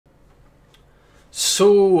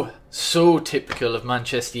So typical of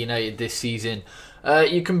Manchester United this season.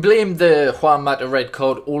 You can blame the Juan Mata red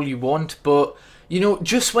card all you want, but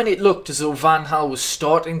just when it looked as though Van Gaal was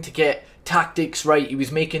starting to get tactics right, he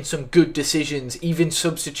was making some good decisions, even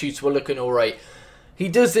substitutes were looking alright. He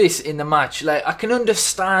does this in the match. Like, I can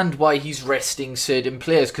understand why he's resting certain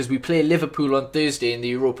players because we play Liverpool on Thursday in the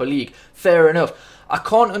Europa League. Fair enough. I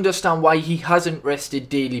can't understand why he hasn't rested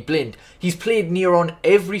Daley Blind. He's played near on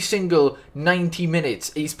every single 90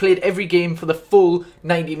 minutes. He's played every game for the full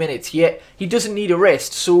 90 minutes, yet he doesn't need a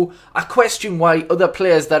rest. So I question why other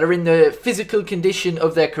players that are in the physical condition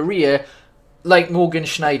of their career, like Morgan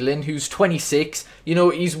Schneiderlin, who's 26,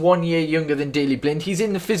 he's 1 year younger than Daley Blind. He's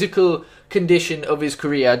in the physical condition of his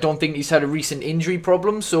career. I don't think he's had a recent injury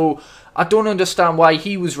problem, so I don't understand why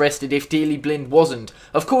he was rested if Daley Blind wasn't.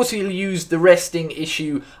 Of course, he'll use the resting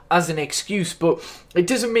issue as an excuse, but it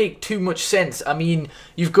doesn't make too much sense. I mean,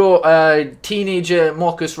 you've got teenager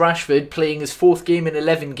Marcus Rashford playing his fourth game in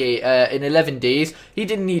 11 days. He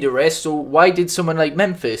didn't need a rest, so why did someone like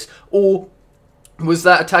Memphis? Or was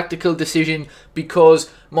that a tactical decision because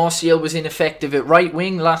Martial was ineffective at right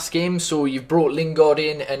wing last game, so you've brought Lingard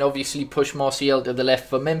in and obviously pushed Martial to the left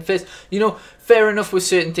for Memphis? Fair enough with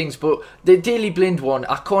certain things, but the Daley Blind one,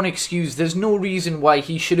 I can't excuse. There's no reason why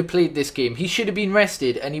he should have played this game. He should have been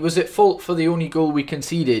rested, and he was at fault for the only goal we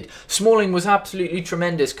conceded. Smalling was absolutely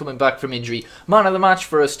tremendous coming back from injury. Man of the match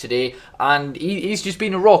for us today, and he's just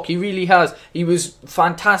been a rock. He really has. He was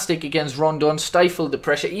fantastic against Rondon, stifled the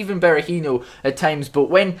pressure, even Berahino at times, but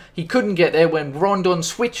when he couldn't get there, when Rondon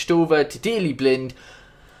switched over to Daley Blind,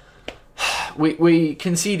 we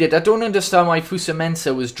conceded. I don't understand why Fusa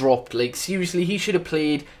Mensah was dropped. Like, seriously, he should have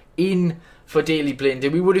played in for Daley Blind,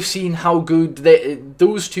 and we would have seen how good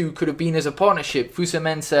those two could have been as a partnership, Fusa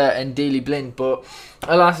Mensah and Daley Blind, but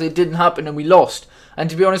alas, it didn't happen and we lost. And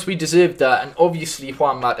to be honest, we deserved that, and obviously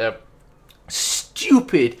Juan Mata,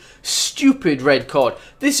 stupid red card.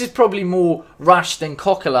 This is probably more rash than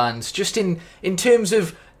Coquelin's, just in terms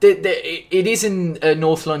of it isn't a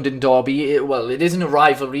North London derby. It isn't a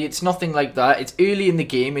rivalry. It's nothing like that. It's early in the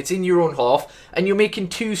game. It's in your own half. And you're making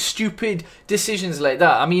two stupid decisions like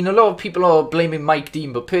that. I mean, a lot of people are blaming Mike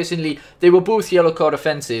Dean, but personally, they were both yellow card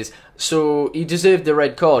offences. So he deserved the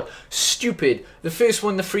red card. Stupid. The first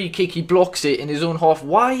one, the free kick, he blocks it in his own half.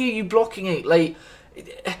 Why are you blocking it? Like,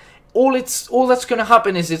 all that's going to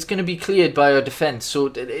happen is it's going to be cleared by our defence, so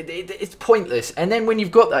it's pointless. And then when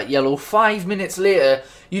you've got that yellow, 5 minutes later,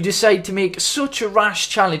 you decide to make such a rash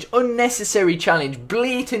challenge, unnecessary challenge,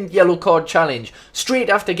 blatant yellow card challenge, straight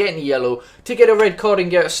after getting a yellow, to get a red card and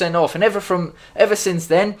get us sent off. And ever since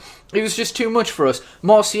then, it was just too much for us.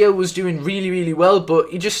 Martial was doing really, really well,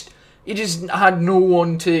 but he just had no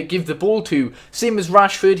one to give the ball to. Same as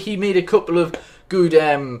Rashford, he made a couple of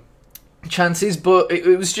good chances, but it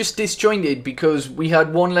was just disjointed because we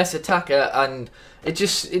had one less attacker, and it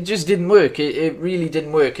just didn't work. It really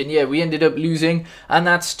didn't work, and yeah, we ended up losing, and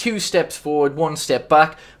that's 2 steps forward, 1 step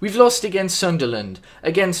back. We've lost against Sunderland,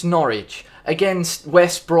 against Norwich, against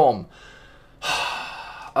West Brom.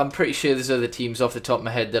 I'm pretty sure there's other teams off the top of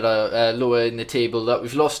my head that are lower in the table that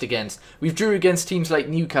we've lost against. We've drew against teams like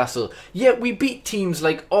Newcastle. Yet we beat teams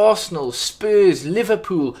like Arsenal, Spurs,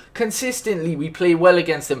 Liverpool. Consistently, we play well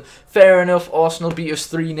against them. Fair enough, Arsenal beat us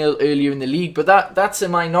 3-0 earlier in the league, but that's a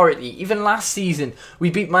minority. Even last season, we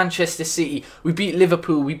beat Manchester City, we beat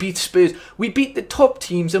Liverpool, we beat Spurs. We beat the top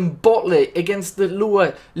teams and bottle it against the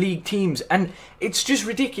lower league teams. And it's just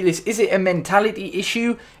ridiculous. Is it a mentality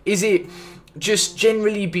issue? Is it just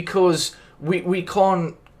generally because we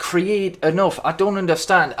can't create enough? I don't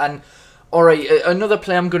understand. And alright, another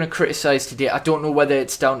player I'm going to criticise today, I don't know whether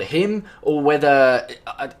it's down to him or whether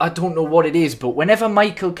I don't know what it is, but whenever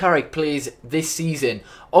Michael Carrick plays this season,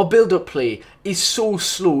 our build-up play is so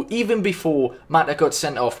slow. Even before Mata got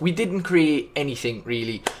sent off, we didn't create anything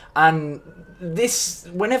really, and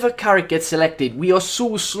whenever Carrick gets selected, we are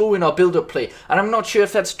so slow in our build-up play, and I'm not sure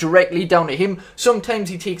if that's directly down to him. Sometimes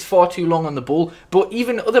he takes far too long on the ball, but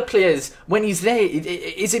even other players, when he's there,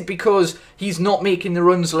 is it because he's not making the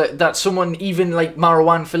runs that someone even like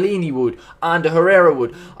Marouane Fellaini would and Herrera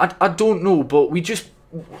would? I don't know, but we just,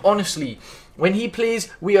 honestly, when he plays,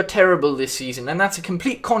 we are terrible this season, and that's a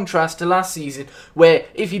complete contrast to last season, where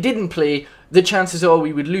if he didn't play, the chances are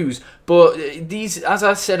we would lose. But these, as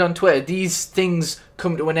I said on Twitter, these things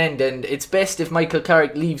come to an end, and it's best if Michael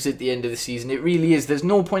Carrick leaves at the end of the season. It really is. There's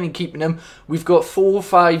no point in keeping him. We've got 4 or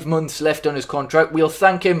 5 months left on his contract. We'll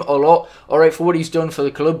thank him a lot, alright, for what he's done for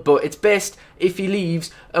the club, but it's best if he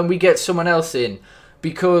leaves and we get someone else in,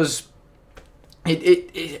 because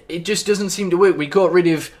it just doesn't seem to work. We got rid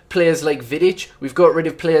of players like Vidic. We've got rid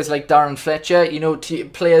of players like Darren Fletcher. You know,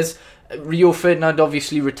 players. Rio Ferdinand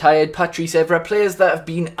obviously retired. Patrice Evra, players that have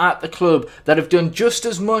been at the club that have done just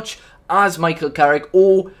as much as Michael Carrick,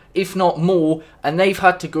 or if not more, and they've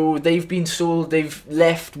had to go. They've been sold. They've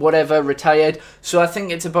left. Whatever, retired. So I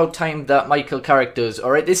think it's about time that Michael Carrick does.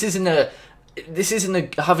 All right, this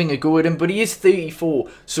isn't having a go at him, but he is 34,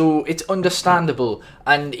 so it's understandable,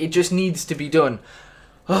 and it just needs to be done.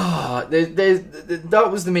 That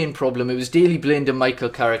was the main problem. It was Daley Blind and Michael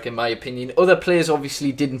Carrick, in my opinion. Other players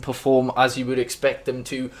obviously didn't perform as you would expect them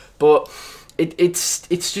to, but it's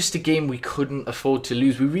just a game we couldn't afford to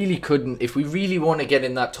lose. We really couldn't. If we really want to get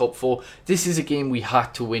in that top 4, this is a game we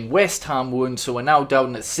had to win. West Ham won, so we're now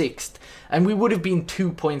down at 6th. And we would have been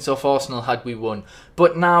 2 points off Arsenal had we won.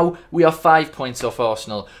 But now we are 5 points off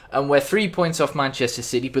Arsenal. And we're 3 points off Manchester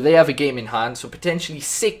City, but they have a game in hand, so potentially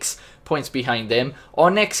 6 points behind them.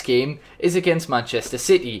 Our next game is against Manchester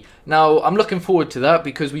City. Now, I'm looking forward to that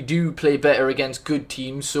because we do play better against good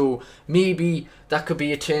teams, so maybe that could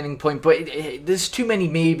be a turning point. But there's too many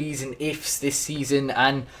maybes and ifs this season,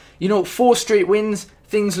 and, 4 straight wins,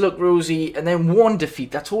 things look rosy, and then 1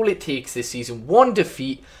 defeat. That's all it takes this season. 1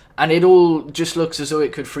 defeat, and it all just looks as though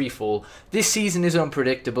it could free fall. This season is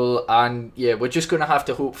unpredictable, and yeah, we're just going to have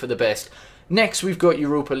to hope for the best. Next, we've got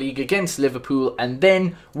Europa League against Liverpool, and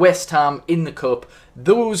then West Ham in the Cup.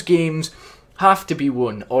 Those games have to be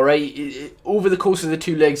won, alright? Over the course of the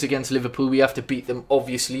 2 legs against Liverpool, we have to beat them,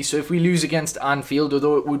 obviously. So if we lose against Anfield,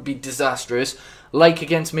 although it would be disastrous, like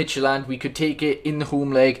against Midtjylland, we could take it in the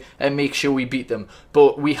home leg and make sure we beat them.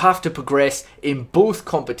 But we have to progress in both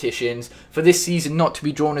competitions for this season not to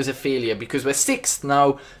be drawn as a failure, because we're 6th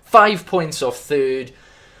now, 5 points off 3rd,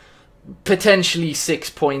 potentially 6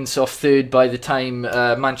 points off 3rd by the time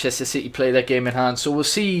Manchester City play their game in hand. So we'll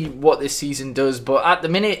see what this season does, but at the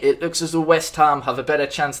minute it looks as though West Ham have a better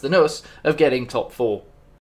chance than us of getting top 4.